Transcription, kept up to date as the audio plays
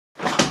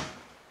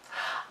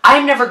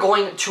I'm never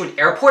going to an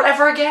airport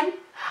ever again.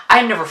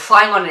 I'm never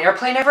flying on an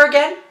airplane ever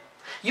again.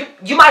 You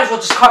might as well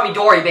just call me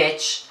Dory,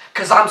 bitch,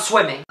 cause I'm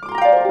swimming.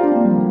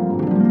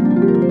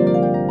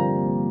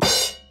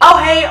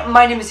 Oh hey,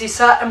 my name is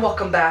Issa and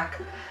welcome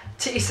back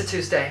to Issa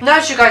Tuesday. Now,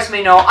 as you guys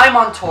may know, I'm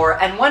on tour,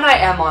 and when I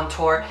am on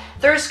tour,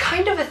 there's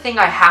kind of a thing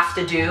I have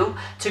to do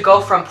to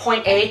go from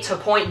point A to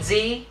point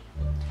Z.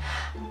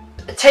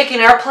 Take an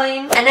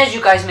airplane, and as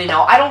you guys may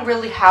know, I don't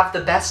really have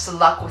the best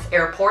luck with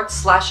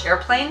airports /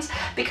 airplanes,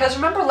 because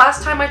remember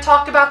last time I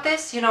talked about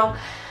this, you know,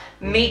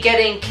 me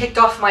getting kicked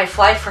off my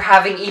flight for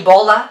having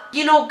Ebola?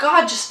 You know,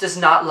 God just does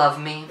not love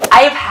me.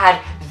 I have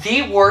had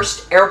the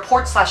worst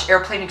airport /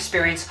 airplane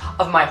experience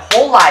of my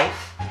whole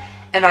life,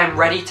 and I'm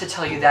ready to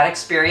tell you that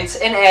experience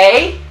in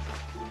a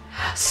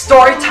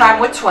story time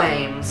with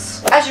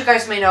Twains. As you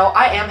guys may know,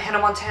 I am Hannah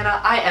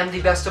Montana. I am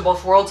the best of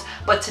both worlds,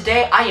 but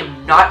today I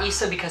am not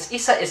Issa because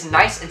Issa is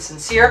nice and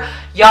sincere.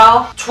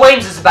 Y'all,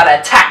 Twains is about to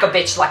attack a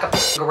bitch like a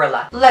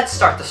gorilla. Let's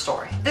start the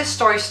story. This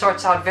story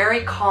starts out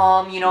very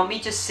calm, you know, me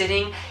just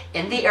sitting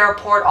in the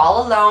airport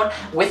all alone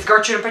with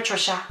Gertrude and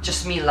Patricia.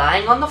 Just me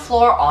lying on the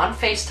floor on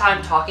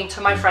FaceTime talking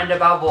to my friend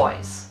about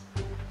boys.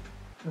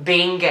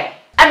 Being gay.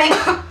 I mean,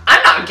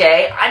 I'm not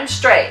gay, I'm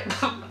straight.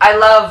 I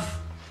love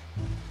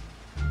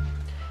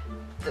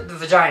the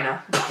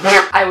vagina.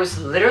 I was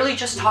literally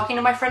just talking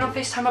to my friend on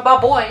FaceTime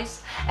about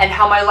boys and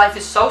how my life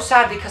is so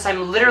sad because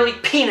I'm literally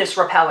penis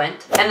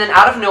repellent. And then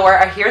out of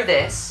nowhere I hear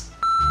this.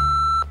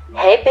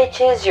 Hey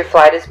bitches, your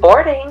flight is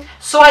boarding.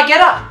 So I get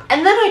up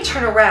and then I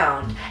turn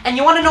around, and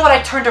you want to know what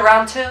I turned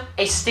around to?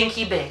 A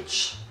stinky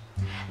bitch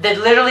that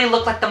literally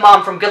looked like the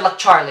mom from Good Luck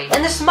Charlie.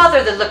 And this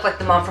mother that looked like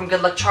the mom from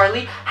Good Luck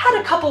Charlie had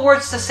a couple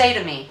words to say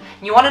to me.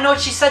 And you want to know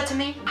what she said to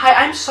me? Hi,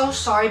 I'm so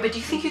sorry, but do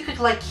you think you could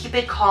like keep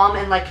it calm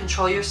and like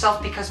control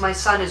yourself because my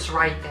son is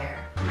right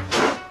there?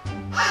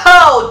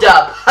 Hold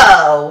up,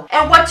 ho!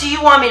 And what do you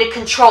want me to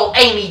control,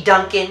 Amy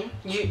Duncan?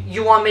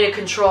 You want me to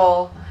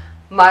control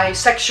my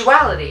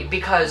sexuality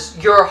because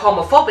you're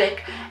homophobic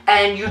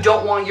and you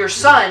don't want your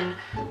son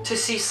to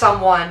see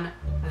someone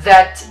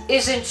that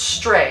isn't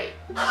straight.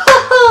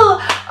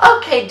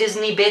 Okay,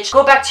 Disney bitch,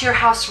 go back to your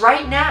house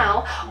right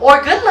now,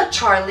 or Good Luck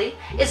Charlie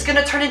is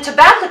gonna turn into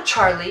Bad Luck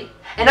Charlie,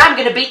 and I'm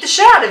gonna beat the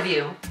shit out of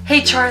you.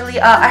 Hey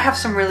Charlie, I have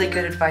some really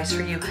good advice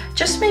for you.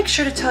 Just make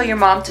sure to tell your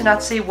mom to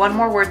not say one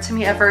more word to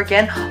me ever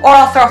again, or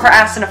I'll throw her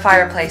ass in a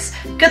fireplace.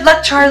 Good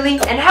luck,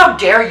 Charlie. And how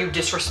dare you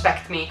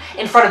disrespect me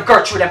in front of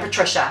Gertrude and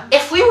Patricia?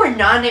 If we were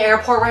not in the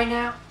airport right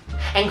now,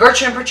 and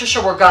Gertrude and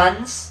Patricia were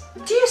guns,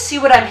 do you see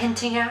what I'm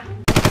hinting at?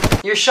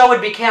 Your show would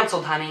be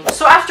canceled, honey.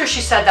 So after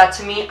she said that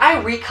to me, I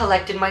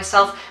recollected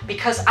myself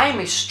because I am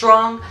a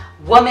strong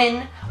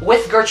woman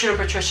with Gertrude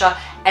and Patricia,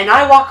 and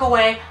I walk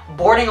away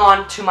boarding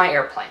on to my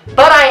airplane.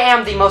 But I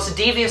am the most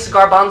devious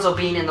garbanzo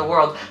bean in the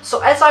world, so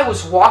as I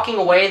was walking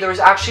away, there was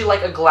actually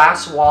like a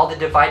glass wall that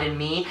divided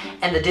me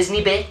and the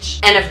Disney bitch.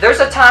 And if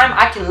there's a time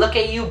I can look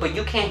at you but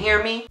you can't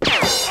hear me,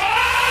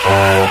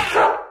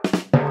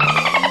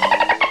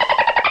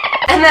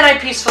 and then I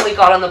peacefully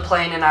got on the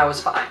plane and I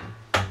was fine.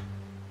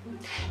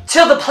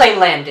 Till the plane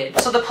landed.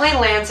 So the plane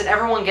lands and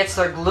everyone gets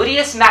their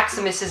gluteus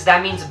maximuses,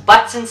 that means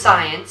butts in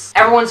science.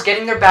 Everyone's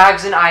getting their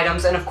bags and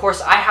items, and of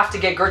course I have to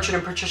get Gertrude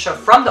and Patricia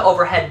from the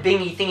overhead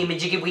bingy thingy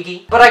majiggy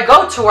wiggy. But I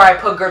go to where I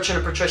put Gertrude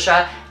and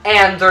Patricia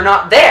and they're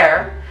not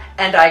there,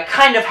 and I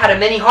kind of had a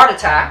mini heart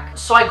attack.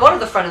 So I go to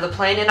the front of the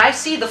plane and I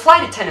see the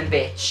flight attendant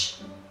bitch.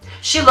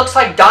 She looks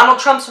like Donald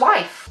Trump's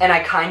wife. And I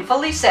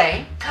kindly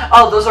say,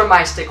 oh, those are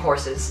my stick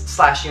horses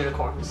 /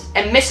 unicorns.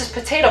 And Mrs.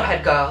 Potato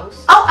Head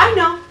goes, oh, I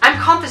know, I'm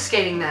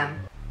confiscating them.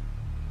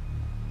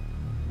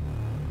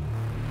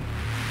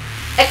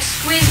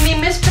 Excuse me,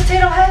 Miss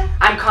Potato Head?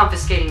 I'm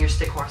confiscating your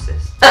stick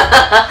horses.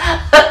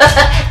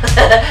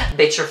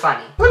 Bitch, you're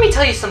funny. Let me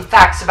tell you some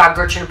facts about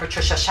Gertrude and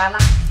Patricia, shall I?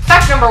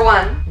 Fact number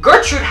 1,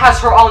 Gertrude has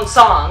her own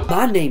song.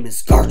 My name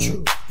is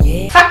Gertrude,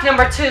 yeah. Fact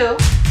number 2,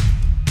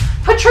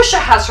 Patricia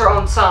has her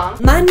own song.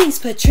 My name's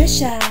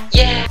Patricia.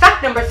 Yeah.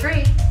 Fact number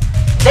 3,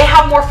 they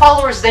have more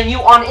followers than you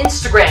on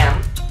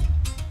Instagram.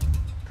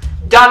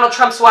 Donald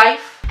Trump's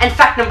wife. And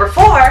fact number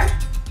 4,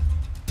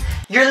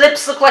 your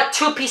lips look like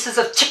 2 pieces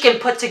of chicken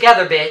put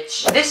together,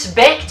 bitch. This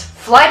baked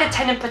flight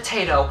attendant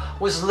potato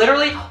was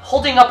literally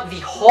holding up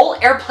the whole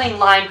airplane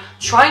line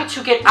trying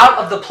to get out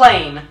of the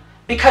plane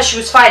because she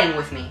was fighting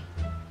with me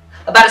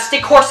about a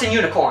stick horse and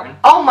unicorn.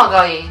 Oh my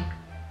god.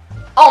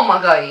 Oh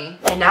my god.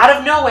 And out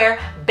of nowhere,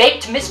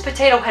 baked Miss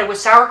Potato Head with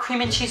sour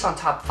cream and cheese on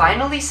top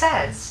finally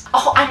says,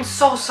 oh, I'm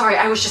so sorry,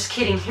 I was just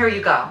kidding, here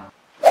you go.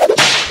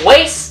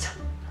 Waste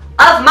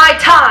of my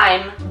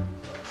time,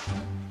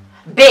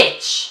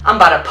 bitch. I'm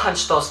about to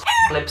punch those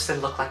lips that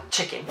look like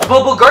chicken.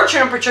 Boo Boo,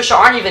 Gertrude and Patricia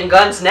aren't even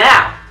guns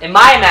now, in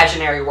my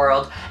imaginary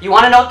world. You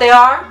wanna know what they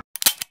are?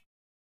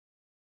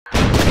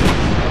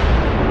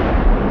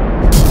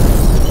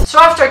 So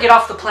after I get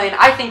off the plane,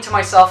 I think to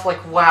myself like,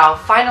 wow,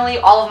 finally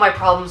all of my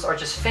problems are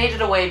just faded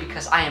away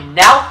because I am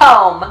now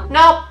home.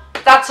 Nope,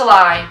 that's a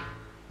lie.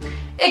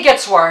 It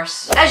gets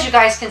worse. As you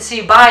guys can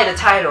see by the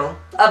title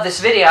of this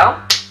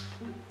video,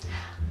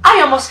 I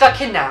almost got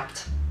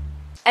kidnapped.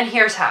 And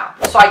here's how.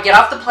 So I get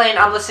off the plane,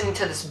 I'm listening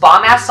to this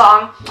bomb-ass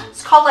song.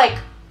 It's called like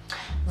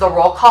the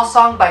Roll Call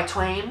song by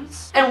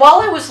Twains. And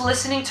while I was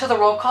listening to the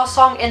Roll Call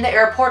song in the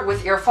airport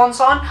with earphones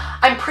on,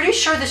 I'm pretty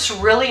sure this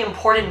really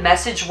important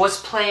message was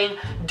playing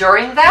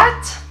during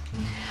that.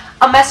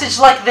 A message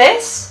like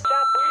this.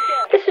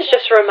 This is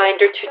just a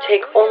reminder to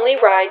take only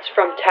rides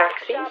from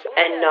taxis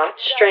and not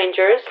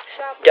strangers.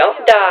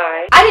 Don't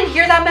die. I didn't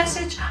hear that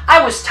message.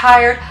 I was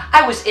tired.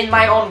 I was in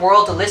my own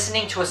world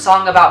listening to a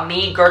song about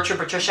me, Gertrude,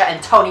 Patricia,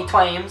 and Tony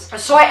Twains.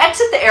 So I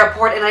exit the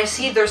airport and I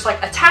see there's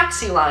like a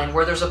taxi line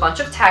where there's a bunch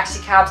of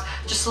taxi cabs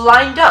just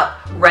lined up,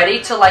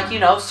 ready to like, you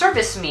know,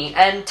 service me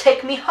and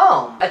take me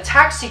home. A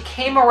taxi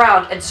came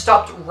around and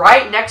stopped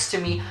right next to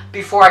me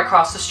before I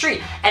crossed the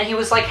street. And he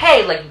was like,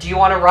 hey, like, do you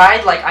want a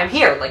ride? Like, I'm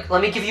here. Like,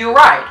 let me give you a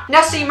ride.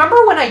 Now, so you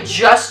remember when I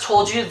just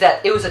told you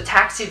that it was a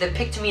taxi that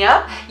picked me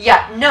up?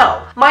 Yeah,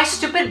 no. My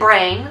stupid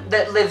brain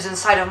that lives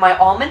inside of my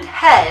almond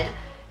head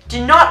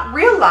did not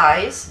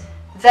realize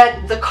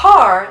that the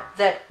car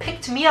that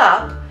picked me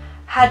up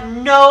had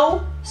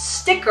no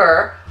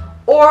sticker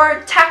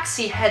or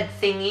taxi head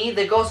thingy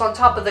that goes on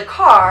top of the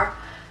car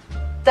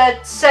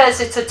that says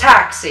it's a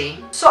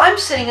taxi. So I'm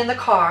sitting in the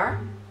car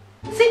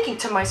thinking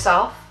to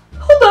myself,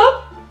 hold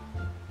up,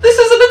 this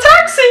isn't a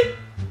taxi.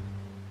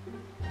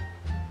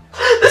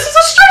 This is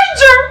a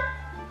stranger!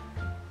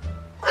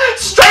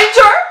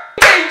 Stranger!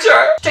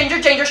 Danger!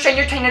 Stranger, danger,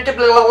 stranger, stranger,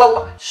 blah, blah,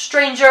 blah.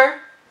 Stranger,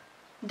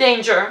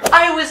 danger.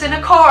 I was in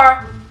a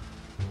car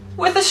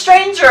with a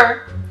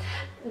stranger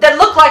that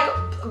looked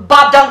like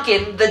Bob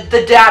Duncan,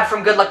 the dad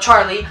from Good Luck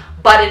Charlie,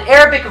 but an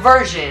Arabic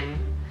version.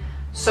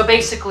 So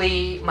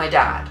basically, my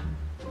dad.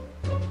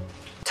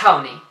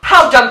 Tony.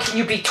 How dumb can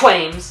you be,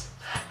 Twains?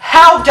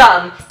 How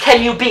dumb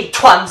can you be,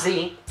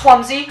 Twumsy?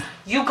 Twumsy,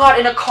 you got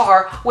in a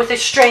car with a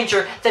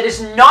stranger that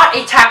is not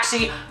a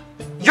taxi.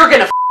 You're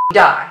gonna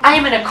die. I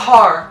am in a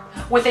car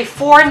with a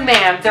foreign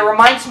man that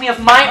reminds me of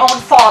my own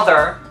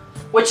father,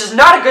 which is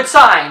not a good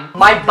sign.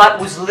 My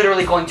butt was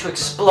literally going to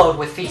explode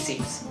with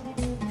feces.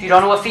 If you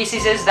don't know what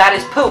feces is, that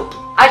is poop.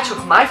 I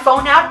took my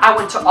phone out, I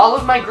went to all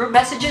of my group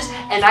messages,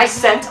 and I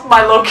sent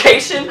my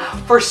location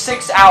for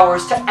 6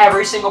 hours to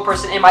every single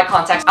person in my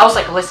contacts. I was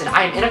like, listen,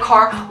 I am in a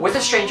car with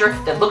a stranger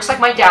that looks like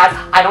my dad.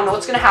 I don't know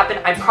what's gonna happen.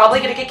 I'm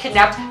probably gonna get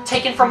kidnapped,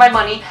 taken for my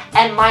money,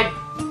 and my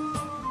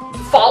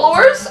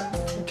followers?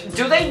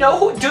 Do they know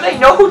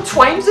who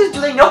Twains is? Do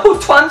they know who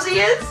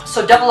Twumsy is?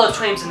 So Double O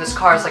Twains in this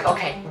car is like,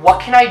 okay,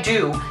 what can I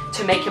do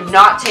to make him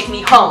not take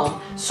me home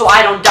so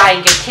I don't die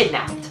and get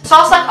kidnapped? So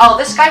I was like, oh,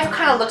 this guy who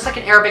kind of looks like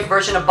an Arabic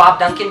version of Bob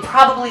Duncan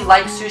probably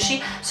likes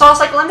sushi. So I was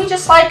like, let me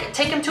just like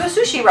take him to a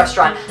sushi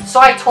restaurant.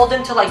 So I told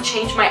him to like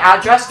change my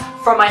address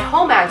from my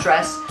home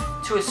address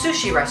to a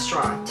sushi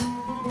restaurant.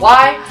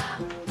 Why?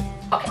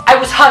 Okay, I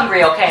was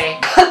hungry, okay?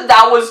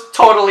 That was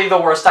totally the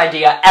worst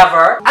idea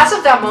ever. As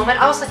of that moment,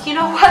 I was like, you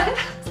know what?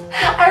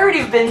 I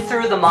already been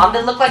through the mom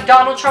that looked like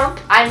Donald Trump.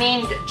 I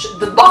mean,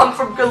 the mom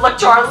from Good Luck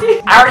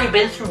Charlie. I already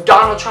been through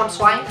Donald Trump's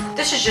wife.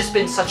 This has just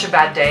been such a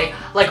bad day.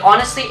 Like,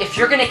 honestly, if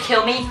you're gonna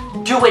kill me,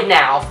 do it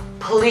now,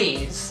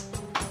 please.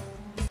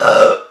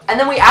 And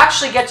then we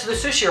actually get to the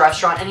sushi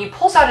restaurant and he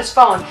pulls out his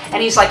phone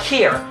and he's like,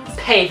 here,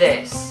 pay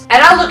this.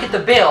 And I look at the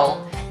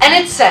bill and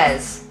it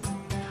says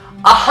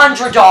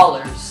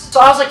 $100. So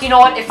I was like, you know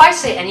what, if I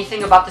say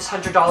anything about this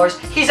 $100,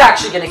 he's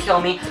actually gonna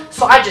kill me.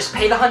 So I just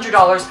pay the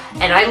 $100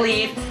 and I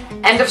leave.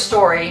 End of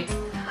story.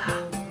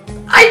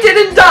 I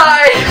didn't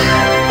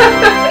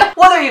die!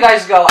 Well, there you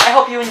guys go. I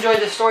hope you enjoyed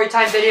the story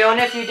time video, and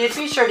if you did,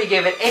 be sure to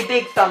give it a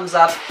big thumbs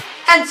up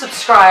and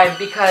subscribe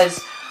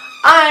because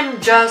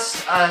I'm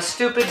just a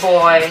stupid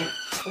boy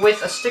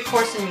with a stick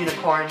horse and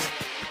unicorn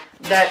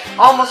that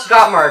almost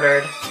got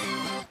murdered.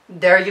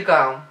 There you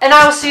go. And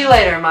I will see you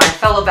later, my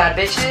fellow bad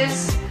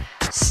bitches.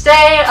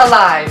 Stay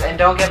alive and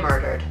don't get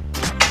murdered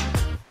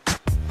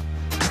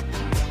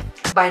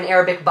by an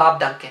Arabic Bob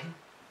Duncan.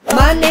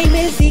 My name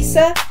is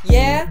Issa,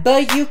 yeah,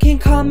 but you can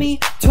call me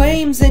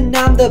Twains, and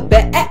I'm the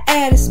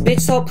baddest bitch,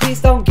 so please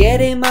don't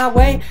get in my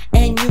way.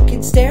 And you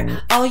can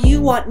stare all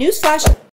you want. Newsflash.